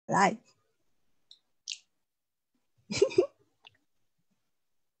Right.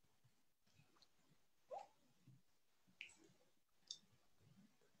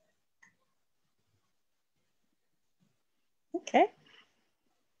 Okay.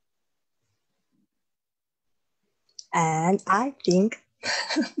 And I think,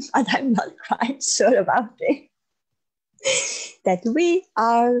 and I'm not quite sure about it, that we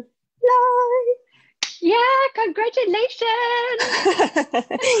are live. Yeah, congratulations.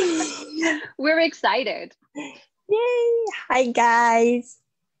 We're excited. Yay. Hi, guys.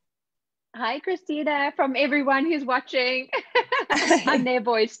 Hi, Christina, from everyone who's watching. I'm their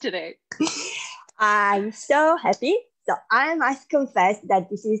voice today. I'm so happy. So I must confess that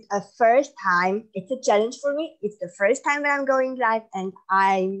this is a first time. It's a challenge for me. It's the first time that I'm going live, and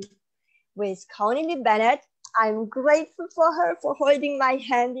I'm with Connie Lee Bennett. I'm grateful for her for holding my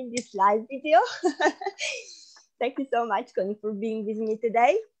hand in this live video. Thank you so much, Connie, for being with me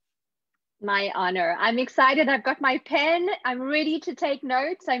today. My honor. I'm excited. I've got my pen. I'm ready to take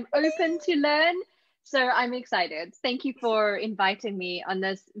notes. I'm open to learn. So I'm excited. Thank you for inviting me on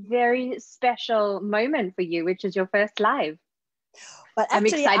this very special moment for you, which is your first live. But I'm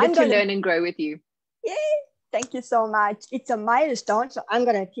excited to learn and grow with you. Yay! Thank you so much. It's a milestone, so I'm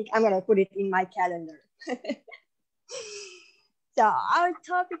gonna put it in my calendar. So our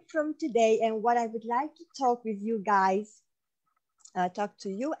topic from today, and what I would like to talk with you guys, talk to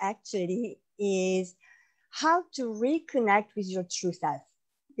you actually, is how to reconnect with your true self.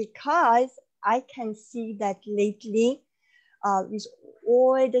 Because I can see that lately, with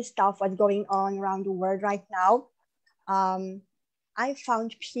all the stuff what's going on around the world right now, I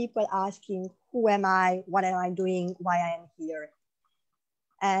found people asking, who am I? What am I doing? Why I am here?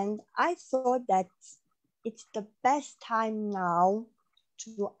 And I thought that it's the best time now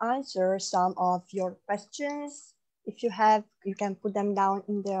to answer some of your questions. If you have, you can put them down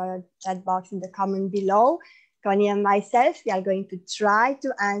in the chat box in the comment below. Connie and myself, we are going to try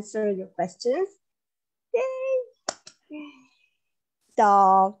to answer your questions. Yay!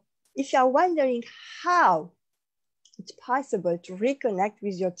 So if you're wondering how it's possible to reconnect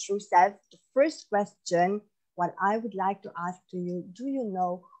with your true self, the first question, what I would like to ask to you, do you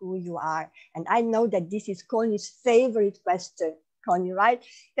know who you are? And I know that this is Connie's favorite question, Connie, right?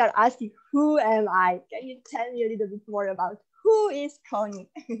 You're asking, who am I? Can you tell me a little bit more about who is Connie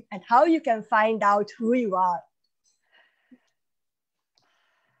and how you can find out who you are?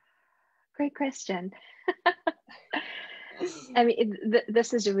 Great question. I mean,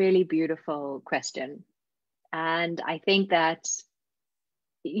 this is a really beautiful question. And I think that,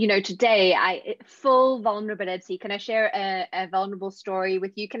 you know, today, full vulnerability. Can I share a vulnerable story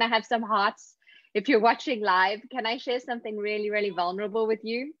with you? Can I have some hearts? If you're watching live, can I share something really, really vulnerable with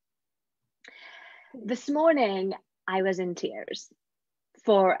you? This morning, I was in tears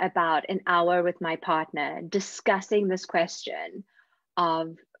for about an hour with my partner discussing this question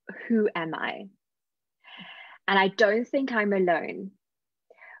of who am I? And I don't think I'm alone.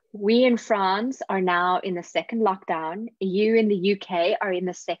 We in France are now in the second lockdown. You in the UK are in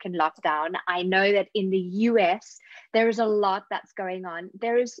the second lockdown. I know that in the US, there is a lot that's going on.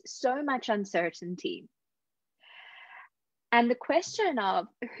 There is so much uncertainty. And the question of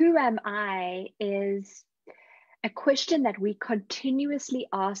who am I is a question that we continuously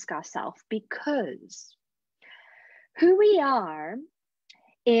ask ourselves, because who we are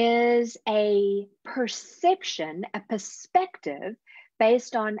is a perception, a perspective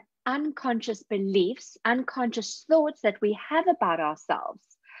based on unconscious beliefs, unconscious thoughts that we have about ourselves.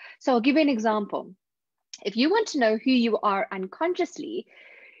 So I'll give you an example. If you want to know who you are unconsciously,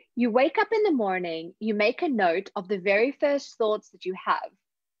 you wake up in the morning, you make a note of the very first thoughts that you have,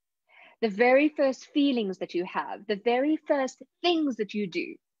 the very first feelings that you have, the very first things that you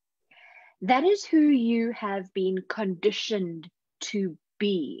do. That is who you have been conditioned to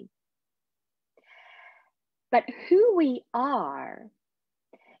be. But who we are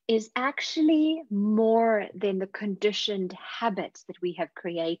is actually more than the conditioned habits that we have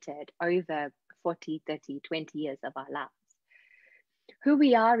created over 40, 30, 20 years of our lives. Who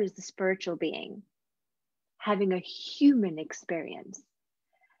we are is the spiritual being having a human experience.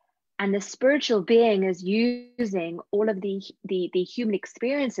 And the spiritual being is using all of the human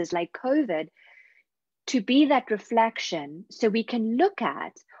experiences like COVID to be that reflection, so we can look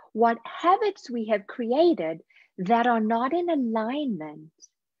at what habits we have created that are not in alignment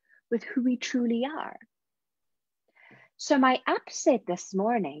with who we truly are. So my upset this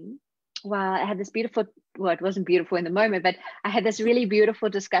morning, well, I had this beautiful, well, it wasn't beautiful in the moment, but I had this really beautiful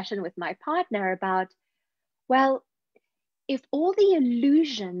discussion with my partner about, well, if all the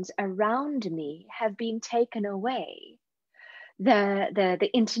illusions around me have been taken away, the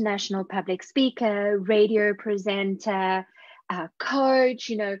international public speaker, radio presenter,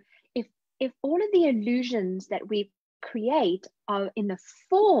 coach, if all of the illusions that we create are in the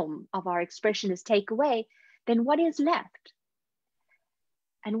form of our expression is take away, then what is left?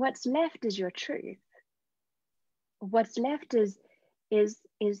 And what's left is your truth. What's left is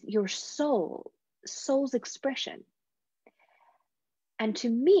your soul's expression. And to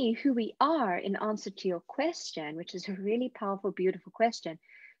me, who we are, in answer to your question, which is a really powerful, beautiful question,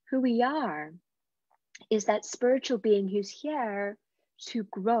 who we are is that spiritual being who's here to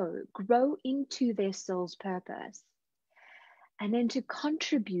grow into their soul's purpose, and then to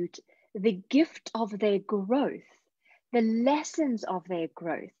contribute the gift of their growth, the lessons of their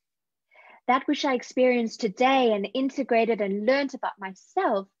growth, that which I experienced today and integrated and learned about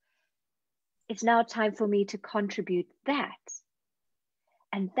myself. It's now time for me to contribute that.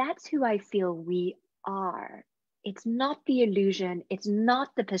 And that's who I feel we are. It's not the illusion. It's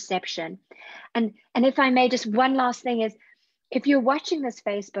not the perception. And if I may, just one last thing is, if you're watching this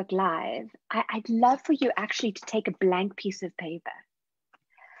Facebook Live, I'd love for you actually to take a blank piece of paper.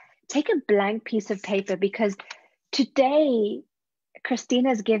 Take a blank piece of paper, because today,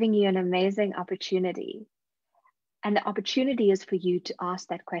 Christina is giving you an amazing opportunity. And the opportunity is for you to ask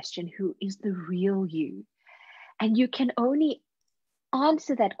that question, who is the real you? And you can only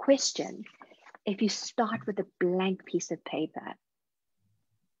answer that question if you start with a blank piece of paper.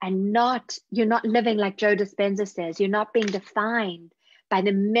 And you're not living like Joe Dispenza says, you're not being defined by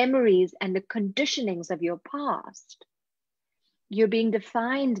the memories and the conditionings of your past. You're being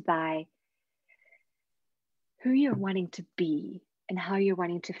defined by who you're wanting to be and how you're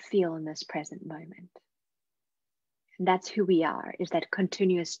wanting to feel in this present moment. And that's who we are, is that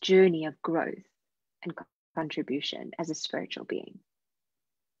continuous journey of growth and contribution as a spiritual being.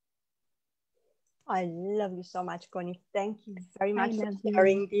 I love you so much, Connie. Thank you very much for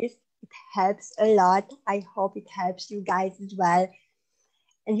sharing this. It helps a lot. I hope it helps you guys as well.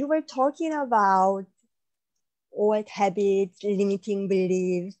 And you were talking about old habits, limiting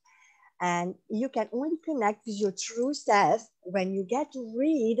beliefs, and you can only connect with your true self when you get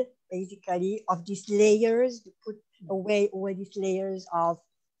rid, basically, of these layers. You put away all these layers of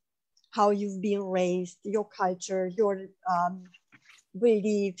how you've been raised, your culture, your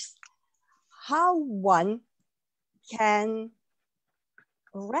beliefs, how one can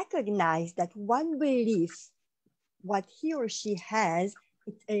recognize that one belief, what he or she has,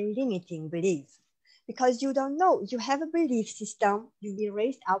 it's a limiting belief. Because you don't know, you have a belief system, you've been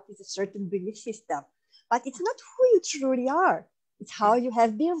raised out with a certain belief system, but it's not who you truly are. It's how you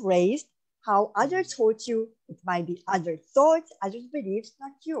have been raised, how others taught you. It might be other thoughts, other beliefs,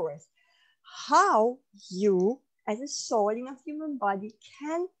 not yours. How you, as a soul in a human body,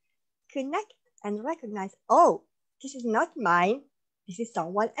 can connect and recognize, oh, this is not mine, this is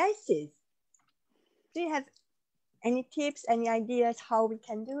someone else's. Do you have any tips, any ideas how we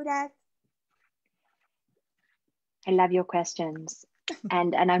can do that? I love your questions.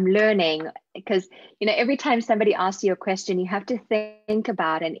 And I'm learning, because every time somebody asks you a question, you have to think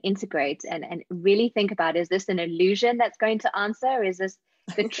about and integrate and really think about, is this an illusion that's going to answer, or is this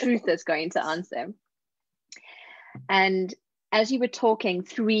the truth that's going to answer? And as you were talking,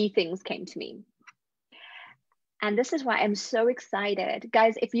 3 things came to me. And this is why I'm so excited.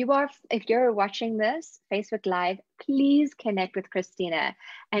 Guys, if you're watching this Facebook Live, please connect with Christina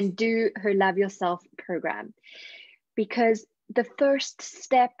and do her Love Yourself program. Because the first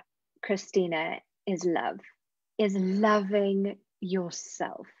step, Christina, is love, is loving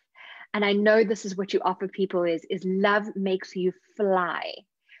yourself. And I know this is what you offer people is love makes you fly.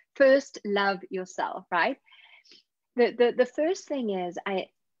 First, love yourself, right? The first thing is,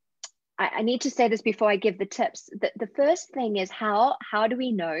 I need to say this before I give the tips. The first thing is, how do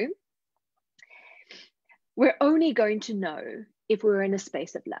we know? We're only going to know if we're in a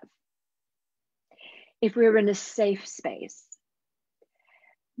space of love, if we're in a safe space.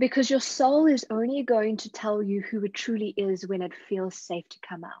 Because your soul is only going to tell you who it truly is when it feels safe to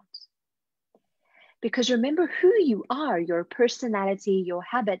come out. Because remember who you are, your personality, your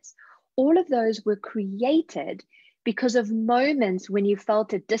habits, all of those were created because of moments when you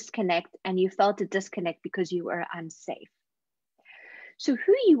felt a disconnect, and you felt a disconnect because you were unsafe. So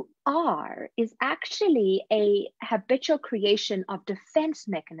who you are is actually a habitual creation of defense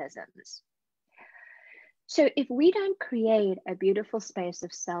mechanisms. So if we don't create a beautiful space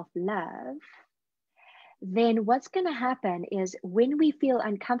of self-love, then what's going to happen is, when we feel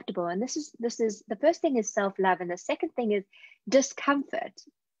uncomfortable, and this is the first thing is self-love, and the second thing is discomfort.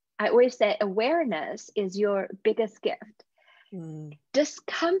 I always say awareness is your biggest gift.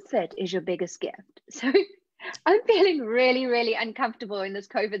 Discomfort is your biggest gift. So I'm feeling really, really uncomfortable in this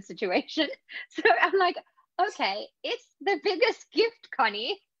COVID situation. So I'm like, okay, it's the biggest gift,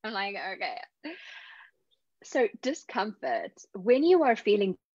 Connie. I'm like, okay. So discomfort, when you are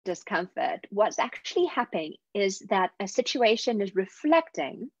feeling discomfort, what's actually happening is that a situation is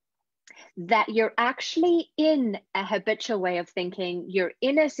reflecting that you're actually in a habitual way of thinking, you're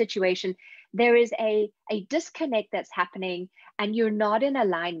in a situation, there is a disconnect that's happening, and you're not in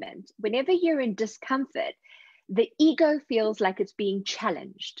alignment. Whenever you're in discomfort, the ego feels like it's being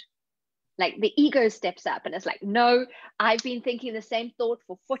challenged. Like the ego steps up and it's like, no, I've been thinking the same thought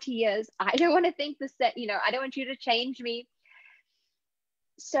for 40 years. I don't want to think this, that, I don't want you to change me.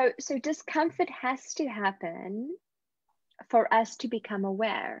 So discomfort has to happen for us to become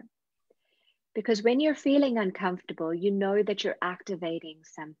aware. Because when you're feeling uncomfortable, you know that you're activating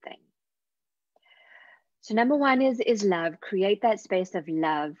something. So number one is love. Create that space of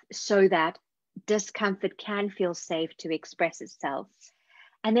love so that discomfort can feel safe to express itself.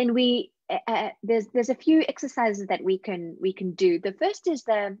 And then there's a few exercises that we can do. The first is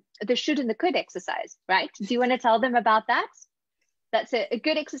the should and the could exercise, right? Do you want to tell them about that? That's a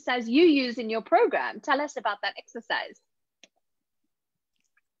good exercise you use in your program. Tell us about that exercise.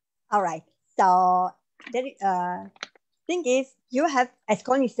 All right. So the thing is, you have, as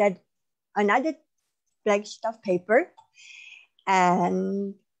Connie said, another blank sheet of paper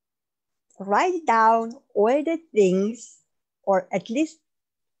and write down all the things, or at least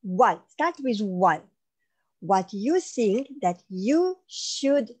one. Start with one. What you think that you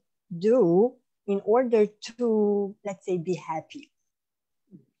should do in order to, let's say, be happy,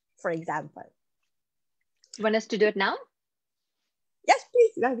 for example. You want us to do it now? Yes,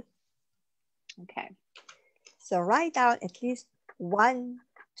 please. Okay. So write down at least 1-2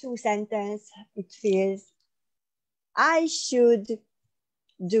 sentences. It feels I should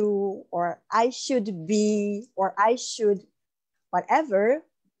do, or I should be, or I should, whatever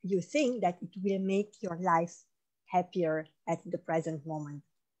you think that it will make your life happier at the present moment,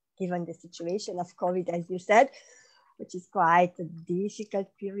 given the situation of COVID, as you said, which is quite a difficult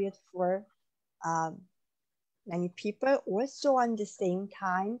period for many people. Also, at the same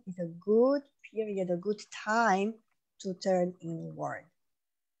time, is a good period, a good time to turn inward.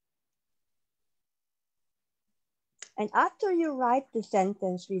 And after you write the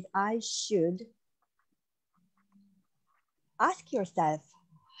sentence with I should, ask yourself,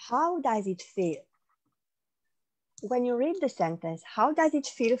 how does it feel? When you read the sentence, how does it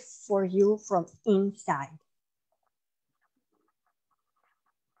feel for you from inside?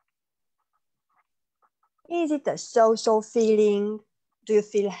 Is it a so-so feeling? Do you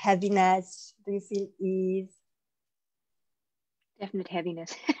feel heaviness? Do you feel ease? Definite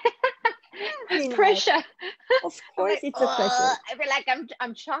heaviness. Heaviness. Pressure. Of course, it's a pressure. I feel like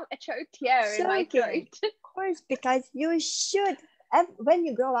I'm choked here in my throat. Of course, because you should, when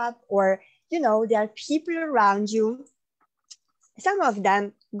you grow up, or there are people around you, some of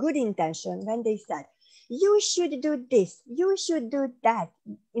them good intention, when they said, you should do this, you should do that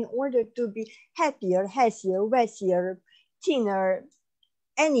in order to be happier, healthier, wealthier, thinner,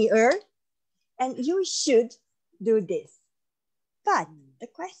 anyer, and you should do this. But the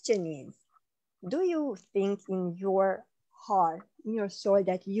question is, do you think in your heart, in your soul,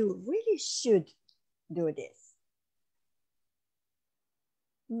 that you really should do this?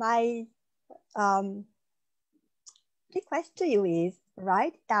 My request to you is,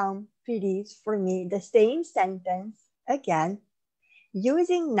 write down, please, for me, the same sentence again,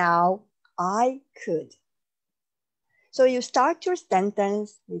 using now I could. So you start your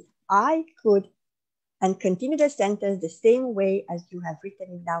sentence with I could and continue the sentence the same way as you have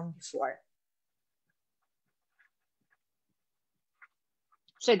written it down before.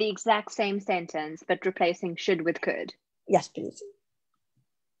 So the exact same sentence, but replacing should with could. Yes, please.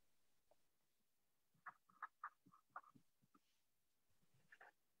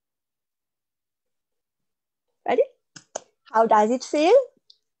 Ready? How does it feel?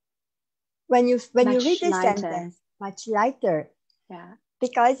 When you read the sentence, much lighter. Yeah.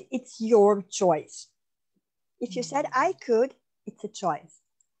 Because it's your choice. If you said I could, it's a choice.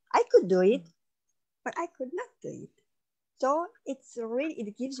 I could do it, but I could not do it. So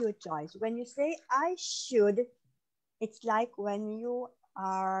it gives you a choice. When you say I should, it's like when you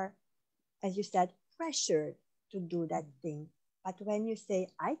are, as you said, pressured to do that thing. But when you say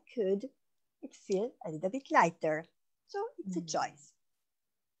I could, it feels a little bit lighter. So it's a choice.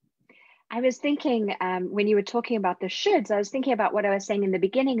 I was thinking when you were talking about the shoulds, I was thinking about what I was saying in the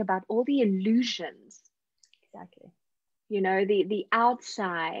beginning about all the illusions. Exactly. The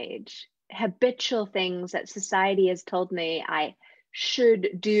outside habitual things that society has told me I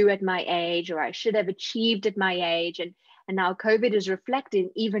should do at my age, or I should have achieved at my age. And now COVID is reflecting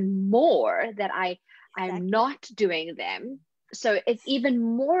even more that I'm Exactly. not doing them. So it's even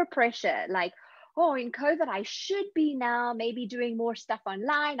more pressure, like, oh, in COVID, I should be now maybe doing more stuff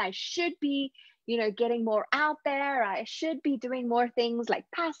online. I should be, getting more out there. I should be doing more things like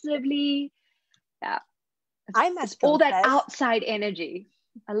passively. Yeah. I It's must all that confess. outside energy,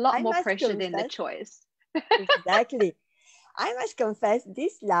 a lot I more must pressure than the confess. choice. Exactly. I must confess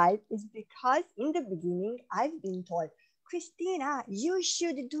this life is because in the beginning I've been told, Christina, you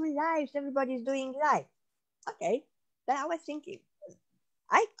should do lives. Everybody's doing lives. Okay. Then I was thinking,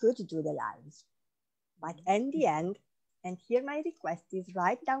 I could do the lives. But in the end, and here my request is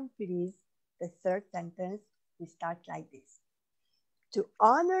write down, please, the third sentence. We start like this. To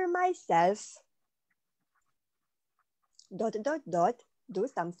honor myself, ... do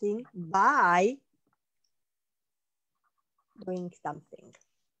something by doing something.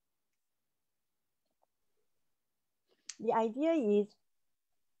 The idea is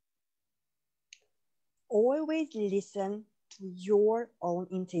always listen to your own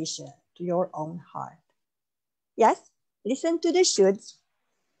intuition, to your own heart. Yes, listen to the shoulds.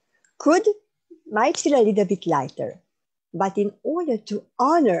 Could might feel a little bit lighter, but in order to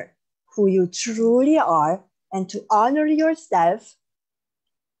honor who you truly are and to honor yourself,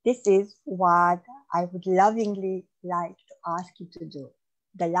 this is what I would lovingly like to ask you to do.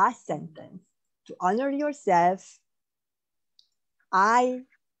 The last sentence, to honor yourself, I ...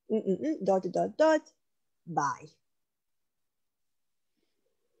 by.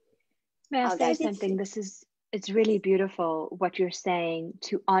 May I How say does it something? feel? It's really beautiful what you're saying,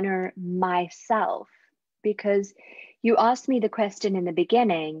 to honor myself, because you asked me the question in the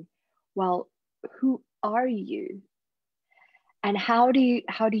beginning, well, who are you? And how do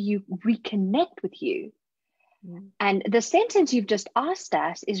you reconnect with you? Mm. And the sentence you've just asked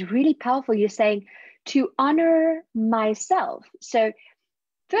us is really powerful. You're saying to honor myself. So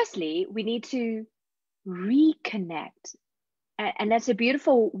firstly, we need to reconnect. And that's a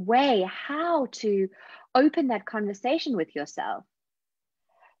beautiful way how to open that conversation with yourself.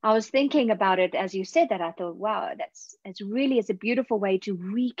 I was thinking about it as you said that. I thought, wow, it's a beautiful way to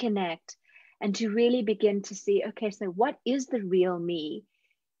reconnect and to really begin to see, okay, so what is the real me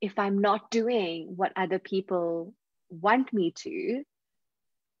if I'm not doing what other people want me to?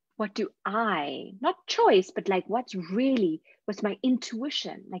 What do I, not choice, but like what's my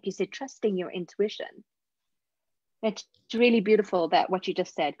intuition? Like you said, trusting your intuition. It's really beautiful that what you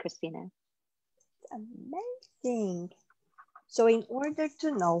just said, Christina. Amazing. So in order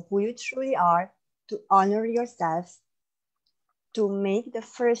to know who you truly are, to honor yourself, to make the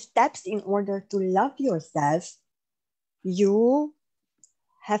first steps in order to love yourself, you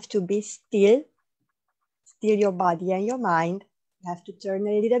have to be still your body and your mind. You have to turn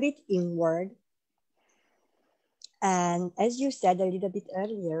a little bit inward. And as you said a little bit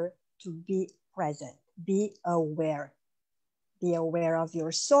earlier, to be present, be aware. Be aware of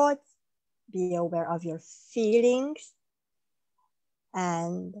your thoughts, be aware of your feelings,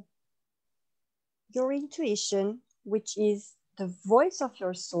 and your intuition, which is the voice of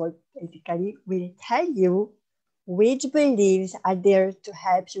your soul, basically, will tell you which beliefs are there to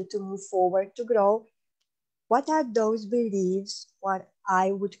help you to move forward, to grow. What are those beliefs, what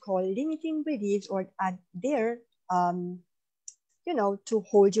I would call limiting beliefs, or are there, to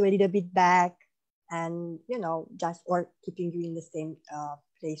hold you a little bit back and, just, or keeping you in the same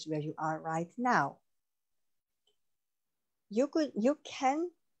place where you are right now. You can,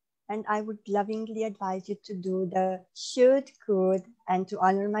 and I would lovingly advise you to do the should, could, and to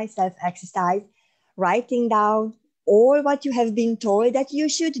honor myself exercise, writing down all what you have been told that you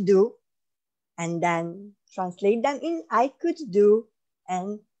should do, and then translate them in I could do,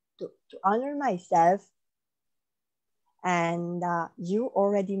 and to honor myself. And you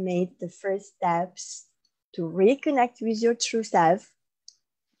already made the first steps to reconnect with your true self,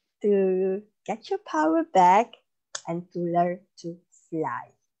 to get your power back, and to learn to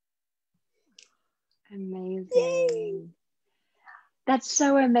fly. Amazing. Yay! That's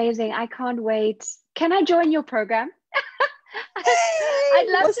so amazing. I can't wait. Can I join your program? I'd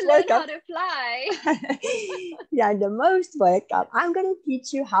love to learn how to fly. Yeah, the most welcome. I'm going to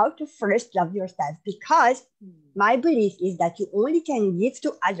teach you how to first love yourself, because my belief is that you only can give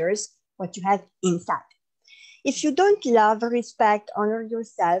to others what you have inside. If you don't love, respect, honor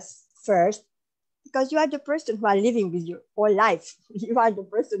yourself first, because you are the person who are living with your whole life, you are the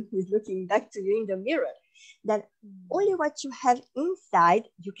person who is looking back to you in the mirror, then only what you have inside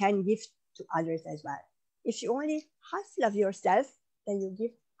you can give to others as well. If you only half love yourself, then you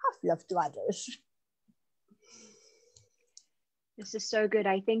give half love to others. This is so good.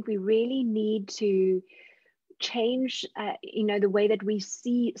 I think we really need to change, the way that we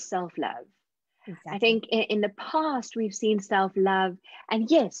see self-love. Exactly. I think in the past, we've seen self-love,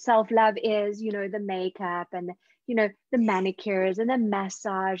 and yes, self-love is, the makeup and, the manicures and the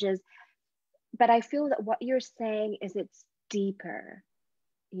massages. But I feel that what you're saying is it's deeper.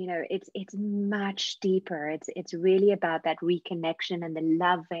 It's much deeper. It's really about that reconnection and the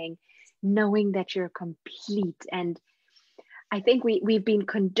loving, knowing that you're complete. And I think we've been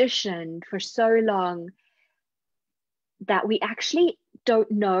conditioned for so long that we actually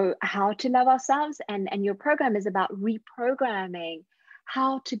don't know how to love ourselves. And your program is about reprogramming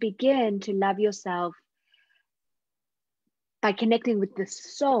how to begin to love yourself by connecting with the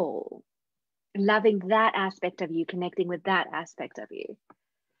soul, loving that aspect of you, connecting with that aspect of you.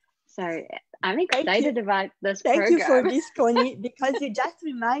 So I'm excited about this program. Thank you for this, Connie, because you just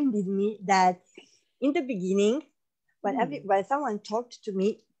reminded me that in the beginning, when someone talked to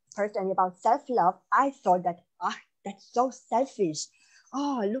me personally about self-love, I thought that, that's so selfish.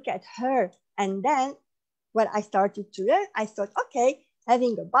 Oh, look at her. And then when I started to learn, I thought, okay,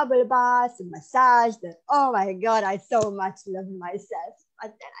 having a bubble bath, a massage, then, oh my God, I so much love myself.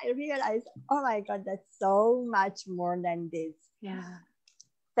 But then I realized, oh my God, that's so much more than this. Yeah.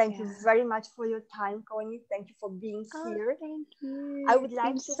 Thank you very much for your time, Connie. Thank you for being here. Thank you. I would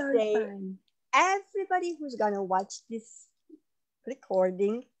like to say, fun. Everybody who's going to watch this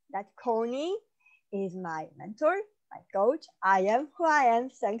recording, that Connie is my mentor, my coach. I am who I am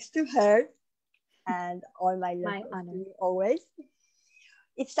thanks to her, and all my love to you always.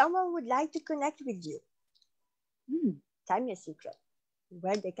 If someone would like to connect with you, tell me a secret,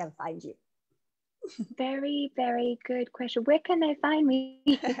 where they can find you. Very, very good question. Where can they find me?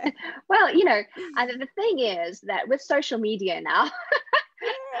 Well, the thing is that with social media now,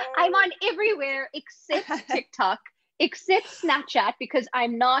 I'm on everywhere except TikTok, except Snapchat, because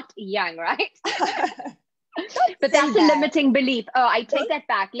I'm not young, right? But that's a limiting belief. Oh, I take that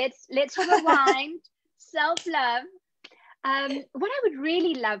back. Let's rewind. Self-love. What I would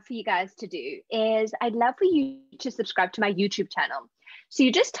really love for you guys to do is I'd love for you to subscribe to my YouTube channel. So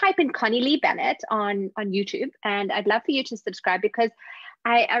you just type in Connie Lee Bennett on YouTube, and I'd love for you to subscribe, because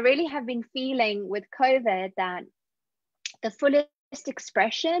I really have been feeling with COVID that the fullest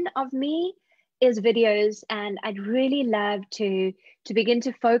expression of me is videos, and I'd really love to begin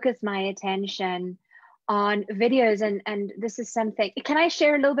to focus my attention on videos. And this is something, can I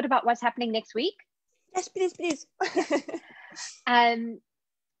share a little bit about what's happening next week? Yes, please.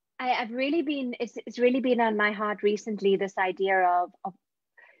 I've really been, it's really been on my heart recently, this idea of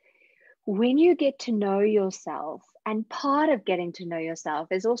when you get to know yourself, and part of getting to know yourself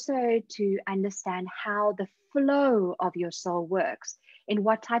is also to understand how the flow of your soul works, in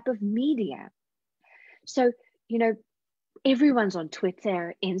what type of media. So, everyone's on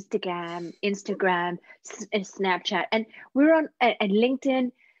Twitter, Instagram, Snapchat, and we're on and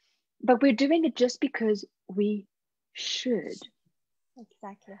LinkedIn, but we're doing it just because we should.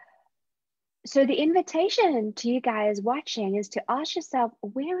 Exactly. So the invitation to you guys watching is to ask yourself,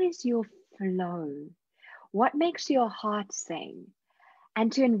 where is your flow? What makes your heart sing?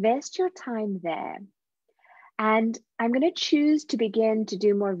 And to invest your time there. And I'm going to choose to begin to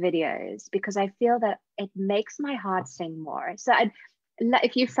do more videos, because I feel that it makes my heart sing more. So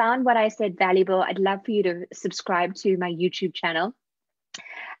if you found what I said valuable, I'd love for you to subscribe to my YouTube channel.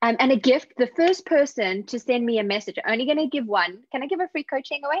 And a gift, the first person to send me a message, I'm only going to give one. Can I give a free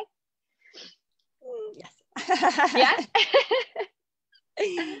coaching away? Yes. Yeah.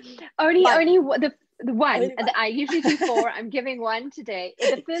 only the one. I usually do 4. I'm giving 1 today.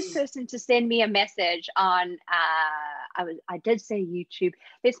 The first person to send me a message on I did say YouTube.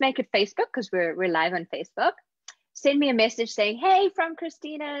 Let's make it Facebook, because we're live on Facebook. Send me a message saying, hey, from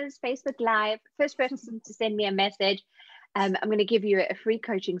Christina's Facebook Live. First person to send me a message. I'm going to give you a free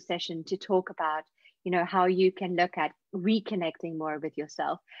coaching session to talk about, how you can look at reconnecting more with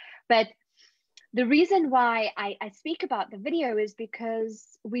yourself. But the reason why I speak about the video is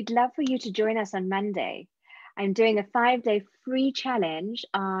because we'd love for you to join us on Monday. I'm doing a 5-day free challenge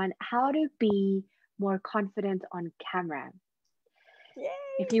on how to be more confident on camera. Yay.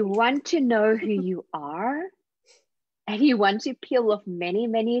 If you want to know who you are and you want to peel off many,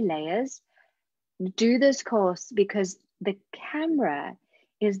 many layers, do this course, because the camera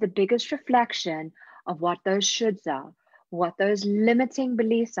is the biggest reflection of what those shoulds are, what those limiting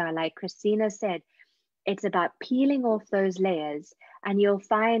beliefs are. Like Christina said, it's about peeling off those layers, and you'll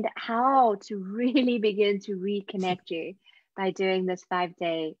find how to really begin to reconnect you by doing this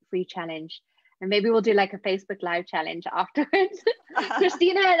 5-day free challenge. And maybe we'll do like a Facebook Live challenge afterwards.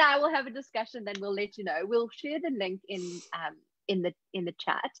 Christina and I will have a discussion, then we'll let you know. We'll share the link in in the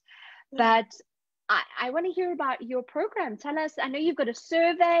chat. But I want to hear about your program. Tell us, I know you've got a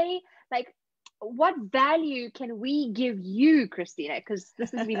survey, like what value can we give you, Christina? Because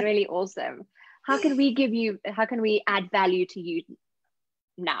this has been really awesome. How can we add value to you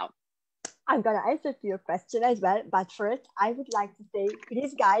now? I'm going to answer to your question as well. But first, I would like to say,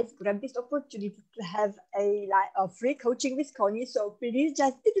 please, guys, grab this opportunity to have a free coaching with Connie. So please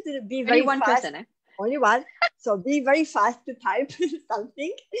just be very Only one fast. person, eh? Only one. So be very fast to type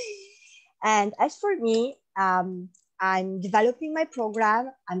something. And as for me, I'm developing my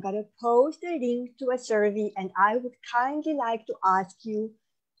program. I'm going to post a link to a survey, and I would kindly like to ask you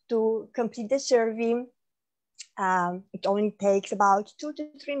to complete the survey. It only takes about 2 to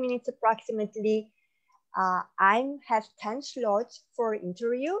 3 minutes approximately. I have 10 slots for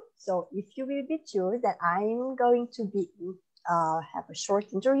interview. So if you will be chosen, then I'm going to be have a short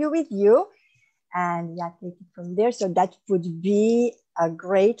interview with you, and take it from there. So that would be a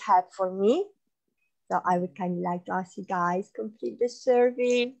great help for me. So I would kind of like to ask you guys complete the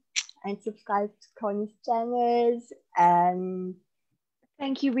survey and subscribe to Connie's channels. And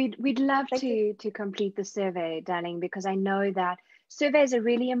thank you. We'd love to complete the survey, darling, because I know that surveys are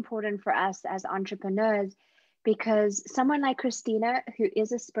really important for us as entrepreneurs, because someone like Christina, who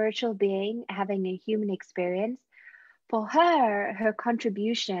is a spiritual being having a human experience, for her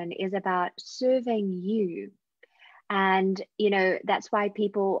contribution is about serving you. And, that's why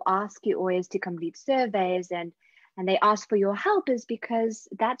people ask you always to complete surveys and they ask for your help, is because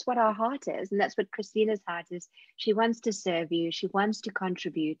that's what our heart is. And that's what Christina's heart is. She wants to serve you. She wants to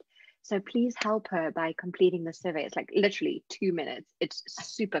contribute. So please help her by completing the survey. It's like literally 2 minutes. It's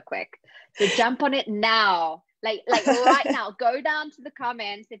super quick. So jump on it now. Like right now, go down to the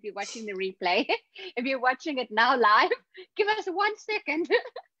comments if you're watching the replay. If you're watching it now live, give us 1 second.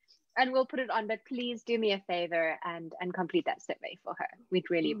 And we'll put it on, but please do me a favor and complete that survey for her. We'd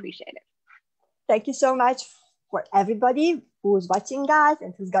really appreciate it. Thank you so much for everybody who's watching us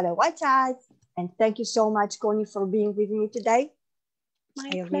and who's gonna watch us. And thank you so much, Connie, for being with me today. My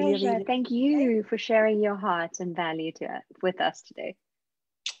pleasure. Really thank you for sharing your heart and value with us today.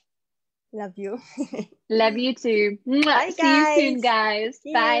 Love you. Love you too. Bye, See you soon, guys.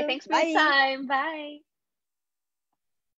 Bye. Thanks for your time. Bye.